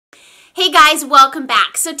Hey guys, welcome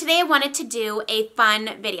back. So today I wanted to do a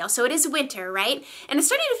fun video. So it is winter, right? And it's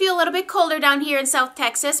starting to feel a little bit colder down here in South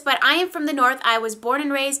Texas, but I am from the north. I was born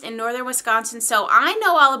and raised in northern Wisconsin, so I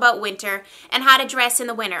know all about winter and how to dress in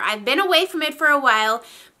the winter. I've been away from it for a while,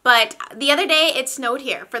 but the other day it snowed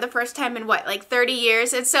here for the first time in what, like 30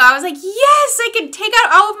 years? And so I was like, yes, I can take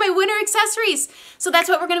out all of my winter accessories. So that's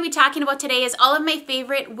what we're going to be talking about today, is all of my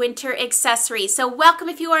favorite winter accessories. So welcome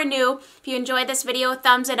if you are new. If you enjoyed this video,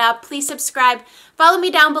 thumbs it up. Please subscribe. Follow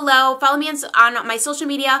me down below. Follow me on my social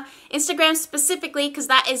media, Instagram specifically, because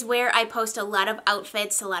that is where I post a lot of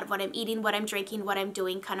outfits, a lot of what I'm eating, what I'm drinking, what I'm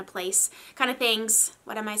doing kind of things.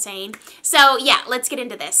 What am I saying? So yeah, let's get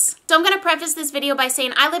into this. So I'm going to preface this video by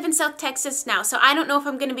saying I live in South Texas now, so I don't know if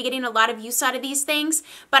I'm going to be getting a lot of use out of these things,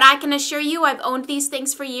 but I can assure you I've owned these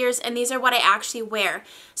things for years, and these are what I actually wear.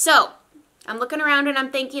 So I'm looking around and I'm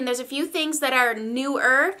thinking there's a few things that are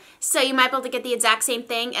newer, so you might be able to get the exact same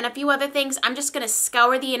thing, and a few other things I'm just going to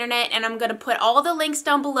scour the internet, and I'm going to put all the links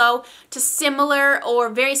down below to similar or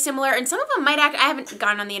very similar, and some of them might I haven't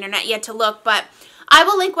gone on the internet yet to look, but I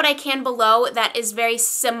will link what I can below that is very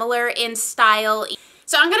similar in style.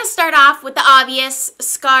 So I'm going to start off with the obvious,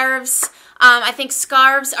 scarves. I think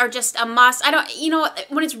scarves are just a must.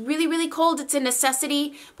 When it's really, really cold, it's a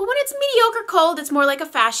necessity. But when it's mediocre cold, it's more like a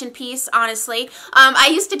fashion piece, honestly. I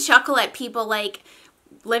used to chuckle at people like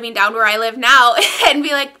living down where I live now and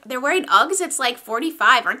be like, they're wearing Uggs, it's like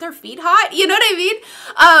 45. Aren't their feet hot? You know what I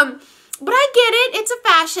mean? But I get it. It's a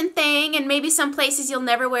fashion thing, and maybe some places you'll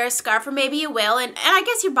never wear a scarf, or maybe you will, and I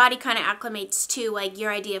guess your body kind of acclimates too. Like,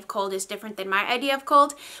 your idea of cold is different than my idea of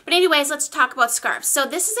cold. But anyways, let's talk about scarves. So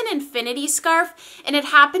this is an infinity scarf, and it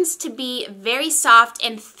happens to be very soft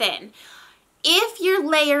and thin. If you're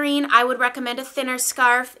layering, I would recommend a thinner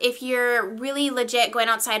scarf. If you're really legit going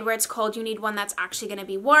outside where it's cold, you need one that's actually going to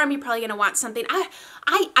be warm. You're probably going to want something.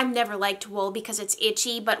 I've never liked wool because it's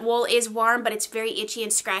itchy, but wool is warm, but it's very itchy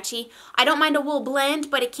and scratchy. I don't mind a wool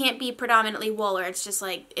blend, but it can't be predominantly wool, or it's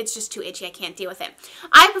just too itchy. I can't deal with it.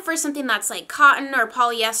 I prefer something that's like cotton or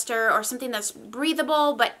polyester, or something that's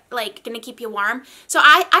breathable, but like going to keep you warm. So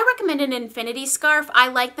I recommend an infinity scarf. I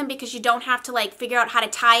like them because you don't have to like figure out how to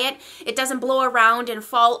tie it. It doesn't blow around and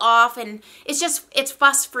fall off, and it's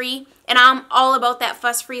fuss free, and I'm all about that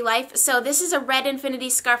fuss free life. So this is a red infinity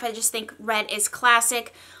scarf. I just think red is classic.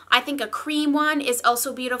 I think a cream one is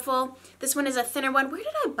also beautiful. This one is a thinner one. Where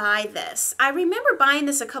did I buy this? I remember buying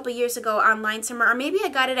this a couple years ago online somewhere, or maybe I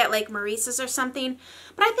got it at like Maurice's or something.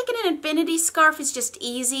 But I think an infinity scarf is just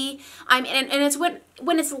easy. And it's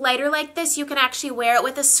when it's lighter like this, you can actually wear it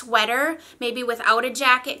with a sweater, maybe without a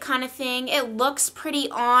jacket kind of thing. It looks pretty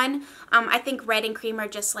on. I think red and cream are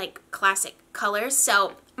just like classic colors.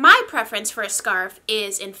 So my preference for a scarf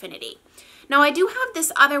is infinity. Now, I do have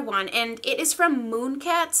this other one, and it is from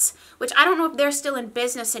Mooncats, which I don't know if they're still in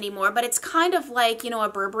business anymore, but it's kind of like, a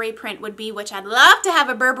Burberry print would be, which I'd love to have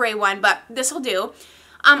a Burberry one, but this will do.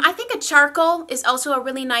 I think a charcoal is also a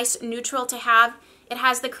really nice neutral to have. It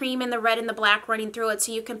has the cream and the red and the black running through it,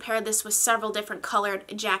 so you can pair this with several different colored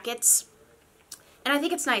jackets. And I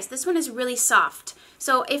think it's nice. This one is really soft.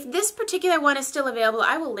 So if this particular one is still available,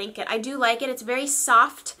 I will link it. I do like it. It's very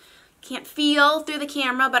soft. Can't feel through the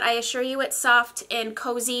camera, but I assure you it's soft and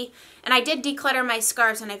cozy. And I did declutter my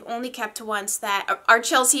scarves, and I've only kept ones that are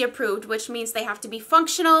Chelsea approved, which means they have to be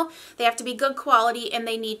functional, they have to be good quality, and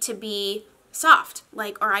they need to be soft,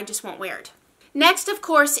 or I just won't wear it. Next, of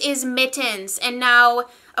course, is mittens. And now,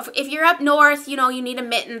 if you're up north, you need a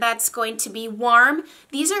mitten that's going to be warm.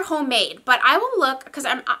 These are homemade, but I will look, because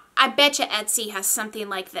I bet you Etsy has something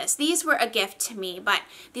like this. These were a gift to me, but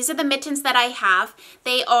these are the mittens that I have.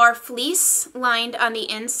 They are fleece lined on the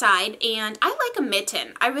inside, and I like a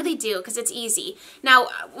mitten. I really do, because it's easy. Now,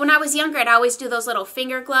 when I was younger, I'd always do those little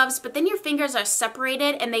finger gloves, but then your fingers are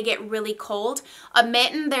separated and they get really cold. A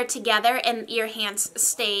mitten, they're together and your hands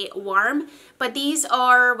stay warm. But these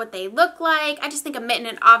are what they look like. I just think a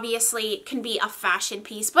mitten obviously can be a fashion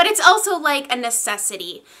piece, but it's also like a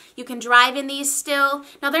necessity. You can drive in these still.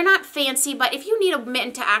 Now, they're not fancy, but if you need a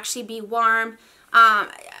mitten to actually be warm,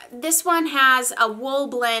 this one has a wool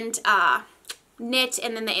blend knit,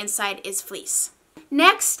 and then the inside is fleece.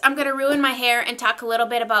 Next, I'm going to ruin my hair and talk a little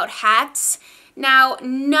bit about hats. Now,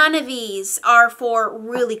 none of these are for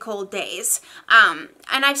really cold days, and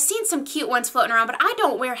I've seen some cute ones floating around, but I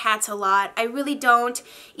don't wear hats a lot. I really don't.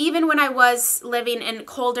 Even when I was living in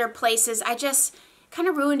colder places, I just kind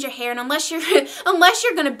of ruined your hair, and unless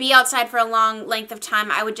you're going to be outside for a long length of time,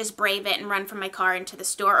 I would just brave it and run from my car into the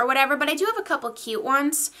store or whatever, but I do have a couple cute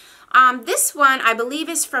ones. This one, I believe,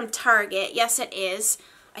 is from Target. Yes, it is.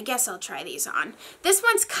 I guess I'll try these on. This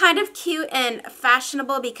one's kind of cute and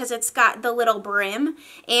fashionable because it's got the little brim,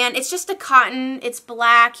 and it's just a cotton. It's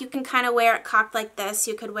black. You can kind of wear it cocked like this.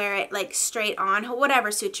 You could wear it like straight on,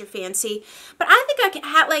 whatever suits your fancy. But I think a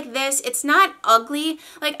hat like this, it's not ugly.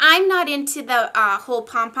 Like, I'm not into the whole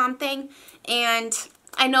pom-pom thing, and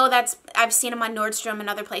I know I've seen them on Nordstrom and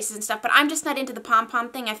other places and stuff, but I'm just not into the pom-pom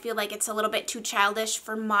thing. I feel like it's a little bit too childish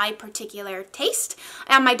for my particular taste.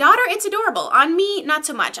 And my daughter, it's adorable. On me, not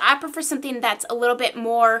so much. I prefer something that's a little bit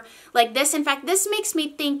more like this. In fact, this makes me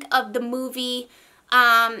think of the movie,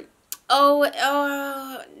 The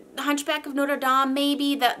Hunchback of Notre Dame,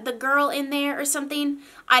 maybe, the girl in there or something.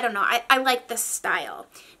 I don't know. I like this style.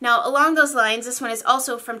 Now, along those lines, this one is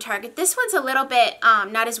also from Target. This one's a little bit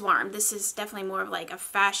not as warm. This is definitely more of like a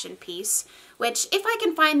fashion piece, which if I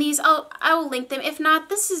can find these, I will link them. If not,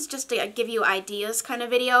 this is just to give you ideas kind of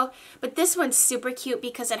video. But this one's super cute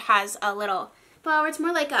because it has a little flower. It's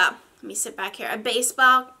more like let me sit back here, a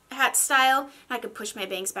baseball hat style. I could push my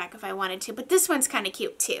bangs back if I wanted to, but this one's kind of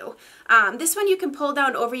cute too. This one you can pull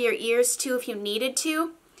down over your ears too if you needed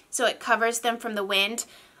to, so it covers them from the wind.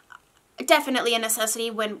 Definitely a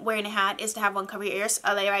necessity when wearing a hat is to have one cover your ears,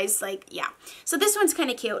 otherwise, like, yeah. So this one's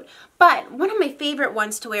kind of cute, but one of my favorite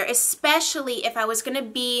ones to wear, especially if I was going to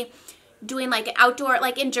be doing like an outdoor,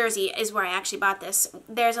 like in Jersey is where I actually bought this.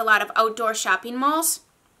 There's a lot of outdoor shopping malls.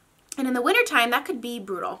 And in the wintertime, that could be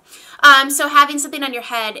brutal. So having something on your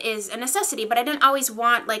head is a necessity, but I didn't always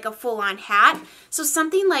want like a full-on hat. So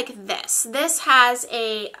something like this. This has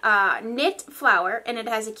a knit flower, and it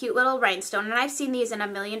has a cute little rhinestone. And I've seen these in a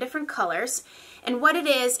million different colors. And what it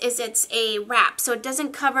is it's a wrap. So it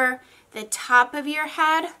doesn't cover the top of your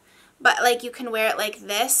head, but like you can wear it like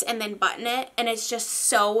this and then button it. And it's just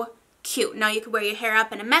so cute. Now you could wear your hair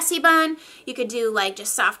up in a messy bun. You could do like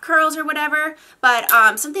just soft curls or whatever. But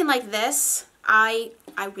something like this, I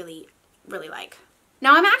really, really like.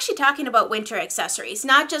 Now I'm actually talking about winter accessories,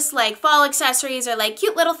 not just like fall accessories or like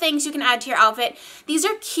cute little things you can add to your outfit. These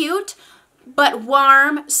are cute, but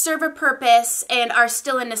warm, serve a purpose, and are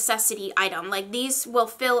still a necessity item. Like these will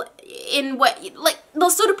fill in they'll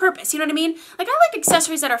serve a purpose, you know what I mean? Like I like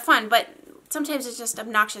accessories that are fun, but sometimes it's just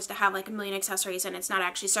obnoxious to have like a million accessories and it's not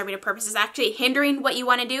actually serving a purpose. It's actually hindering what you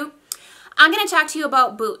want to do. I'm going to talk to you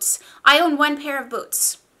about boots. I own one pair of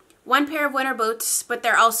boots. One pair of winter boots, but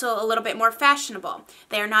they're also a little bit more fashionable.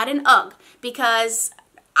 They're not an UGG because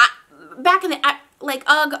back in the like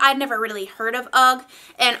UGG, I'd never really heard of UGG,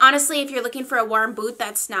 and honestly, if you're looking for a warm boot,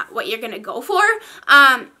 that's not what you're gonna go for.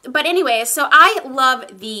 But anyway, so I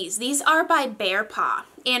love these. These are by Bear Paw.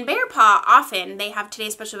 And Bear Paw, often, they have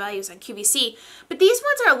today's special values on QVC, but these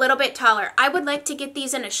ones are a little bit taller. I would like to get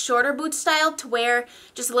these in a shorter boot style to wear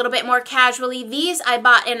just a little bit more casually. These I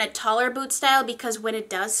bought in a taller boot style because when it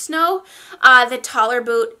does snow, the taller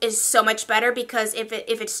boot is so much better because if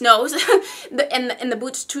it snows and the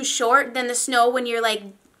boot's too short, then the snow when you're like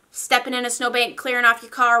stepping in a snowbank, clearing off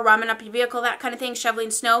your car, warming up your vehicle, that kind of thing,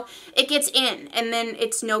 shoveling snow, it gets in, and then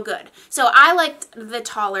it's no good. So I liked the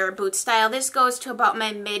taller boot style. This goes to about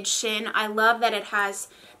my mid-shin. I love that it has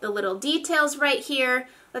the little details right here.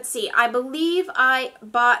 Let's see, I believe I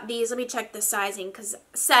bought these. Let me check the sizing, because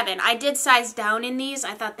 7. I did size down in these.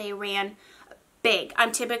 I thought they ran big.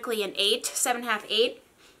 I'm typically an 8, 7.5, 8.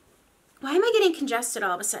 Why am I getting congested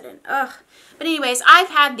all of a sudden? Ugh. But anyways, I've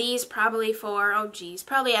had these probably for,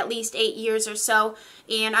 probably at least 8 years or so.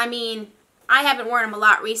 And I mean, I haven't worn them a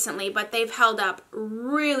lot recently, but they've held up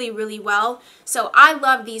really, really well. So I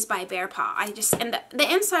love these by Bear Paw. And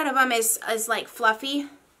the inside of them is like fluffy.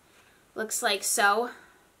 Looks like so.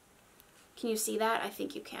 Can you see that? I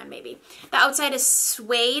think you can, maybe. The outside is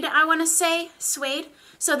suede, I want to say. Suede.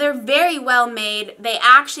 So they're very well made. They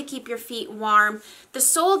actually keep your feet warm. The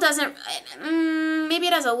sole doesn't, maybe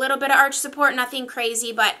it has a little bit of arch support, nothing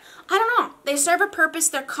crazy, but I don't know. They serve a purpose.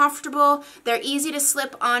 They're comfortable. They're easy to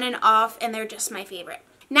slip on and off, and they're just my favorite.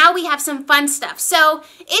 Now we have some fun stuff. So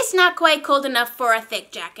it's not quite cold enough for a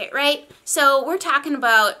thick jacket, right? So we're talking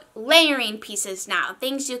about layering pieces now.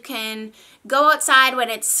 Things you can go outside when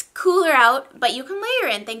it's cooler out, but you can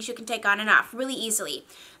layer in things you can take on and off really easily.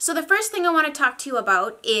 So the first thing I want to talk to you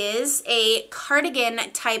about is a cardigan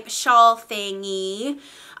type shawl thingy.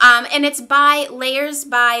 And it's by Layers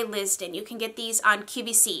by Lizden. You can get these on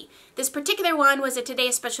QVC. This particular one was a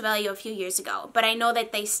Today's Special Value a few years ago, but I know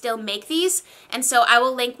that they still make these, and so I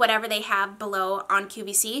will link whatever they have below on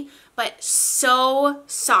QVC, but so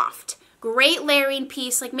soft. Great layering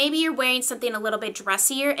piece. Like maybe you're wearing something a little bit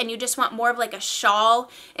dressier and you just want more of like a shawl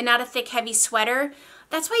and not a thick, heavy sweater.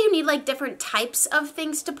 that's why you need like different types of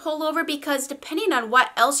things to pull over, because depending on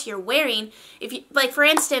what else you're wearing, if you, like for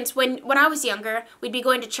instance, when I was younger, we'd be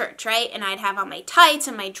going to church, right? And I'd have on my tights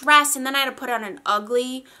and my dress, and then I had to put on an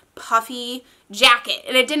ugly, puffy jacket,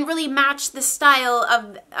 and it didn't really match the style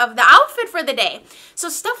of the outfit for the day. So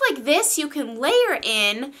stuff like this you can layer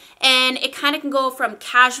in, and it kind of can go from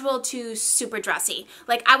casual to super dressy.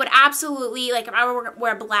 Like I would absolutely, like if I were to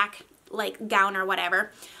wear a black like gown or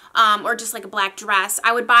whatever, or just like a black dress,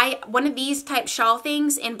 I would buy one of these type shawl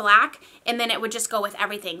things in black, and then it would just go with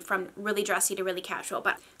everything from really dressy to really casual.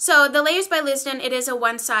 But so the Layers by Lizden, it is a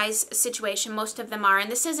one size situation. Most of them are,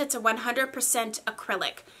 and it's a 100%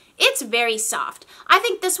 acrylic. It's very soft. I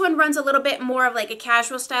think this one runs a little bit more of like a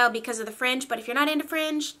casual style because of the fringe, but if you're not into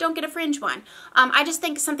fringe, don't get a fringe one. I just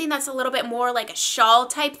think something that's a little bit more like a shawl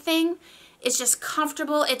type thing is just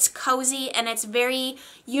comfortable, it's cozy, and it's very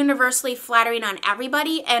universally flattering on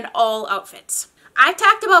everybody and all outfits. I've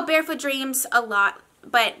talked about Barefoot Dreams a lot,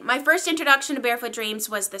 but my first introduction to Barefoot Dreams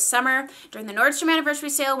was this summer during the Nordstrom anniversary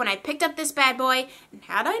sale when I picked up this bad boy, and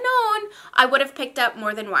had I known, I would have picked up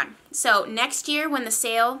more than one. So next year when the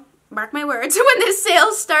sale, mark my words, when the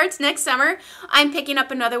sale starts next summer, I'm picking up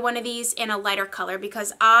another one of these in a lighter color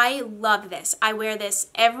because I love this. I wear this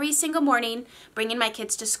every single morning bringing my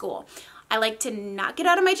kids to school. I like to not get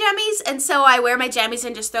out of my jammies, and so I wear my jammies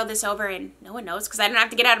and just throw this over, and no one knows because I don't have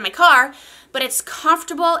to get out of my car. But it's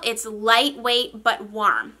comfortable, it's lightweight, but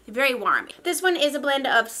warm, very warm. This one is a blend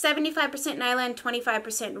of 75% nylon,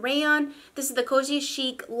 25% rayon. This is the Cozy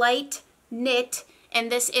Chic Light Knit, and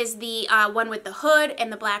this is the one with the hood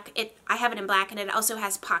and the black. I have it in black, and it also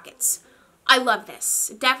has pockets. I love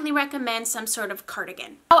this. Definitely recommend some sort of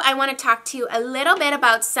cardigan. Now I want to talk to you a little bit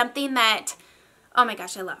about something that, oh my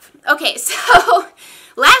gosh, I love. Okay, so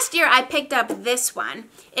last year I picked up this one,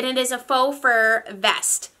 and it is a faux fur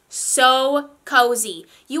vest. So cozy.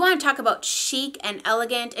 You want to talk about chic and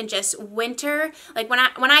elegant and just winter. Like when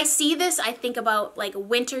I see this, I think about like a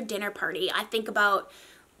winter dinner party. I think about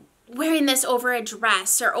wearing this over a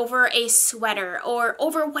dress or over a sweater or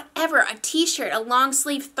over whatever, a t-shirt, a long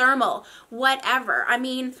sleeve thermal, whatever. I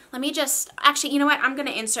mean, let me just, actually, you know what? I'm going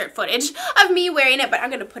to insert footage of me wearing it, but I'm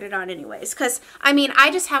going to put it on anyways. Because, I mean,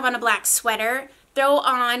 I just have on a black sweater, throw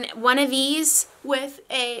on one of these with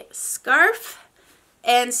a scarf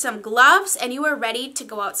and some gloves, and you are ready to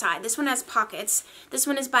go outside. This one has pockets. This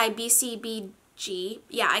one is by BCBG.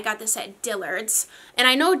 Yeah, I got this at Dillard's, and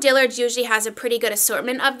I know Dillard's usually has a pretty good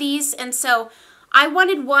assortment of these, and so I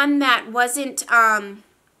wanted one that wasn't, I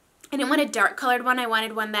didn't want a dark colored one. I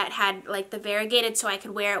wanted one that had like the variegated, so I could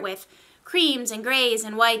wear it with creams and grays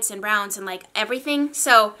and whites and browns and like everything.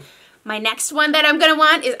 So my next one that I'm gonna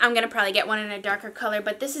want is, I'm gonna probably get one in a darker color,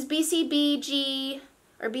 but this is BCBG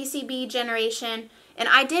or BCB Generation. And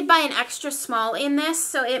I did buy an extra small in this,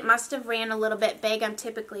 so it must have ran a little bit big. I'm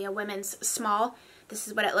typically a women's small. This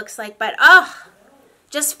is what it looks like, but oh,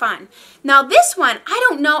 just fun. Now this one, I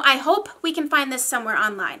don't know. I hope we can find this somewhere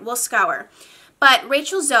online. We'll scour. But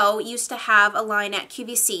Rachel Zoe used to have a line at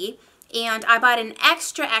QVC, and I bought an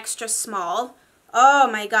extra small.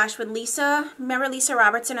 Oh my gosh, when Lisa, remember Lisa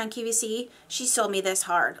Robertson on QVC? She sold me this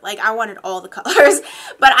hard. Like, I wanted all the colors.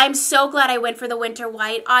 But I'm so glad I went for the winter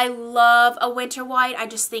white. I love a winter white. I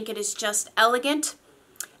just think it is just elegant.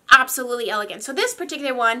 Absolutely elegant. So this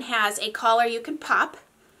particular one has a collar you can pop.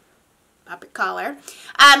 Pop it collar.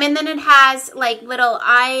 And then it has like little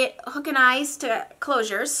hook and eyes to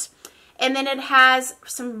closures. And then it has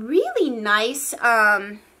some really nice,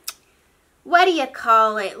 what do you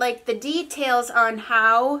call it? Like the details on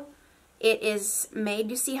how it is made.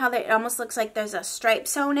 You see how it almost looks like there's a stripe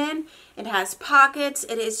sewn in? It has pockets.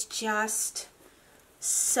 It is just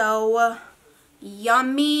so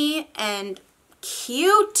yummy and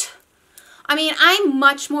cute. I mean, I'm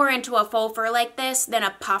much more into a faux fur like this than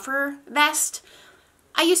a puffer vest.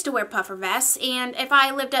 I used to wear puffer vests, and if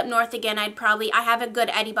I lived up north again, I have a good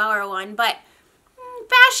Eddie Bauer one, but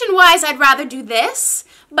fashion-wise, I'd rather do this,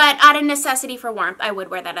 but out of necessity for warmth, I would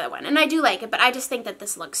wear that other one. And I do like it, but I just think that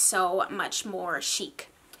this looks so much more chic.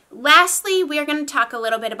 Lastly, we are going to talk a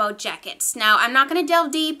little bit about jackets. Now, I'm not going to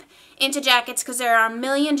delve deep into jackets because there are a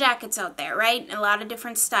million jackets out there, right? A lot of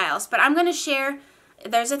different styles. But I'm going to share,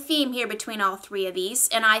 there's a theme here between all three of these,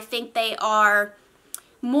 and I think they are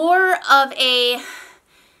more of a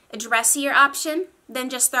dressier option than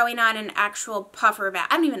just throwing on an actual puffer vest.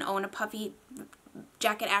 I don't even own a puffy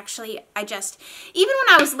jacket, actually. Even when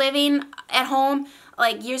I was living at home,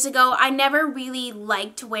 like years ago, I never really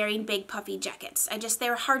liked wearing big puffy jackets. They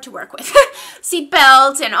were hard to work with. Seat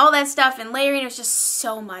belts and all that stuff and layering, there's just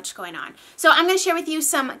so much going on. So I'm going to share with you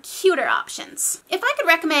some cuter options. If I could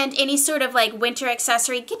recommend any sort of like winter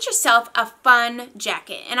accessory, get yourself a fun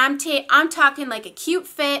jacket. And I'm talking like a cute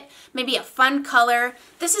fit, maybe a fun color.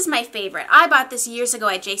 This is my favorite. I bought this years ago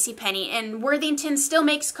at JCPenney, and Worthington still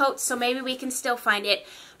makes coats, so maybe we can still find it.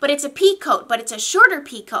 But it's a pea coat, but it's a shorter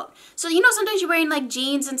pea coat. So you know sometimes you're wearing like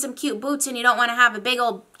jeans and some cute boots and you don't want to have a big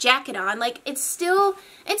old jacket on. Like it's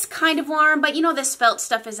kind of warm, but you know this felt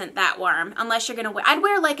stuff isn't that warm unless you're gonna I'd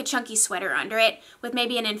wear like a chunky sweater under it with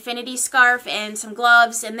maybe an infinity scarf and some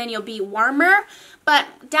gloves, and then you'll be warmer.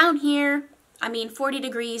 But down here, I mean 40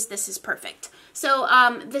 degrees, this is perfect. So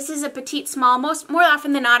this is a petite small. More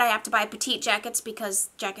often than not, I have to buy petite jackets because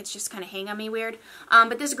jackets just kind of hang on me weird.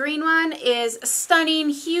 But this green one is stunning,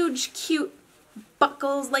 huge, cute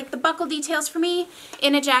buckles. Like the buckle details for me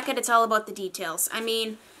in a jacket, it's all about the details. I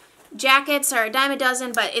mean, jackets are a dime a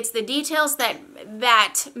dozen, but it's the details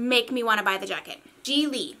that make me want to buy the jacket. G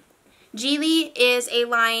Lee. G Lee is a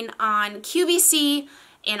line on QVC.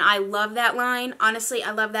 And I love that line. Honestly,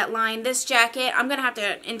 I love that line. This jacket, I'm going to have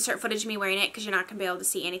to insert footage of me wearing it because you're not going to be able to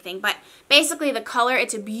see anything. But basically the color,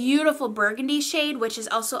 it's a beautiful burgundy shade, which is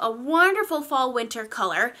also a wonderful fall-winter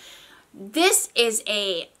color. This is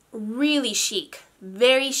a really chic,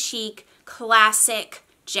 very chic, classic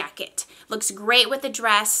jacket. Looks great with a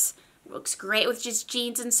dress. Looks great with just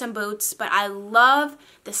jeans and some boots. But I love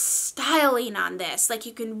the styling on this. Like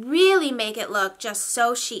you can really make it look just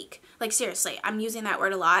so chic. Like seriously, I'm using that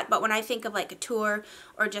word a lot, but when I think of like a tour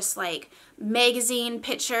or just like magazine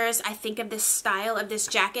pictures, I think of this style of this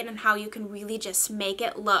jacket and how you can really just make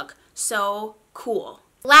it look so cool.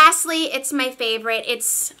 Lastly, it's my favorite.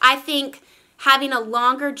 I think having a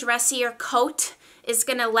longer, dressier coat is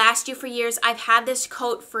gonna last you for years. I've had this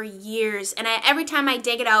coat for years, and every time I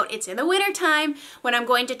dig it out, it's in the winter time when I'm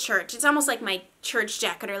going to church. It's almost like my church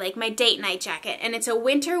jacket or like my date night jacket, and it's a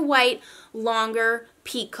winter white, longer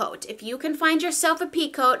pea coat. If you can find yourself a pea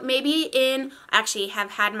coat, actually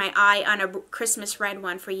have had my eye on a Christmas red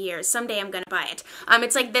one for years. Someday I'm gonna buy it.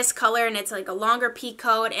 It's like this color, and it's like a longer pea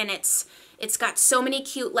coat, and it's got so many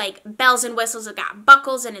cute like bells and whistles. It's got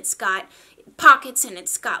buckles, and it's got pockets, and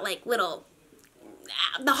it's got like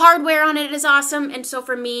the hardware on it is awesome, and so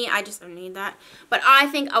for me, I just don't need that. But I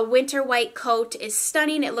think a winter white coat is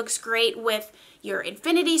stunning. It looks great with your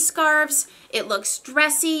infinity scarves. It looks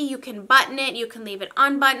dressy. You can button it. You can leave it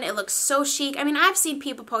unbuttoned. It looks so chic. I mean, I've seen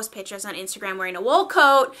people post pictures on Instagram wearing a wool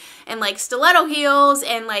coat and like stiletto heels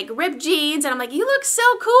and like ripped jeans, and I'm like, you look so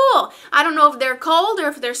cool. I don't know if they're cold or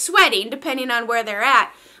if they're sweating, depending on where they're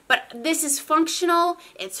at. But this is functional,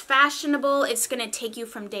 it's fashionable, it's going to take you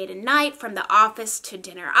from day to night, from the office to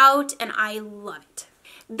dinner out, and I love it.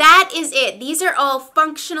 That is it. These are all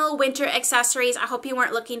functional winter accessories. I hope you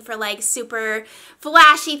weren't looking for like super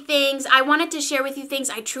flashy things. I wanted to share with you things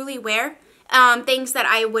I truly wear. Things that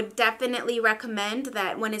I would definitely recommend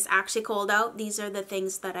that when it's actually cold out, these are the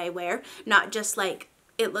things that I wear, not just like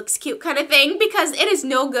it looks cute kind of thing, because it is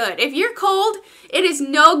no good. If you're cold, it is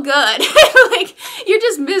no good. Like, you're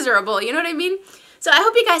just miserable, you know what I mean? So I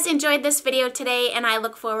hope you guys enjoyed this video today, and I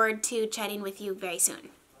look forward to chatting with you very soon.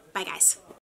 Bye, guys.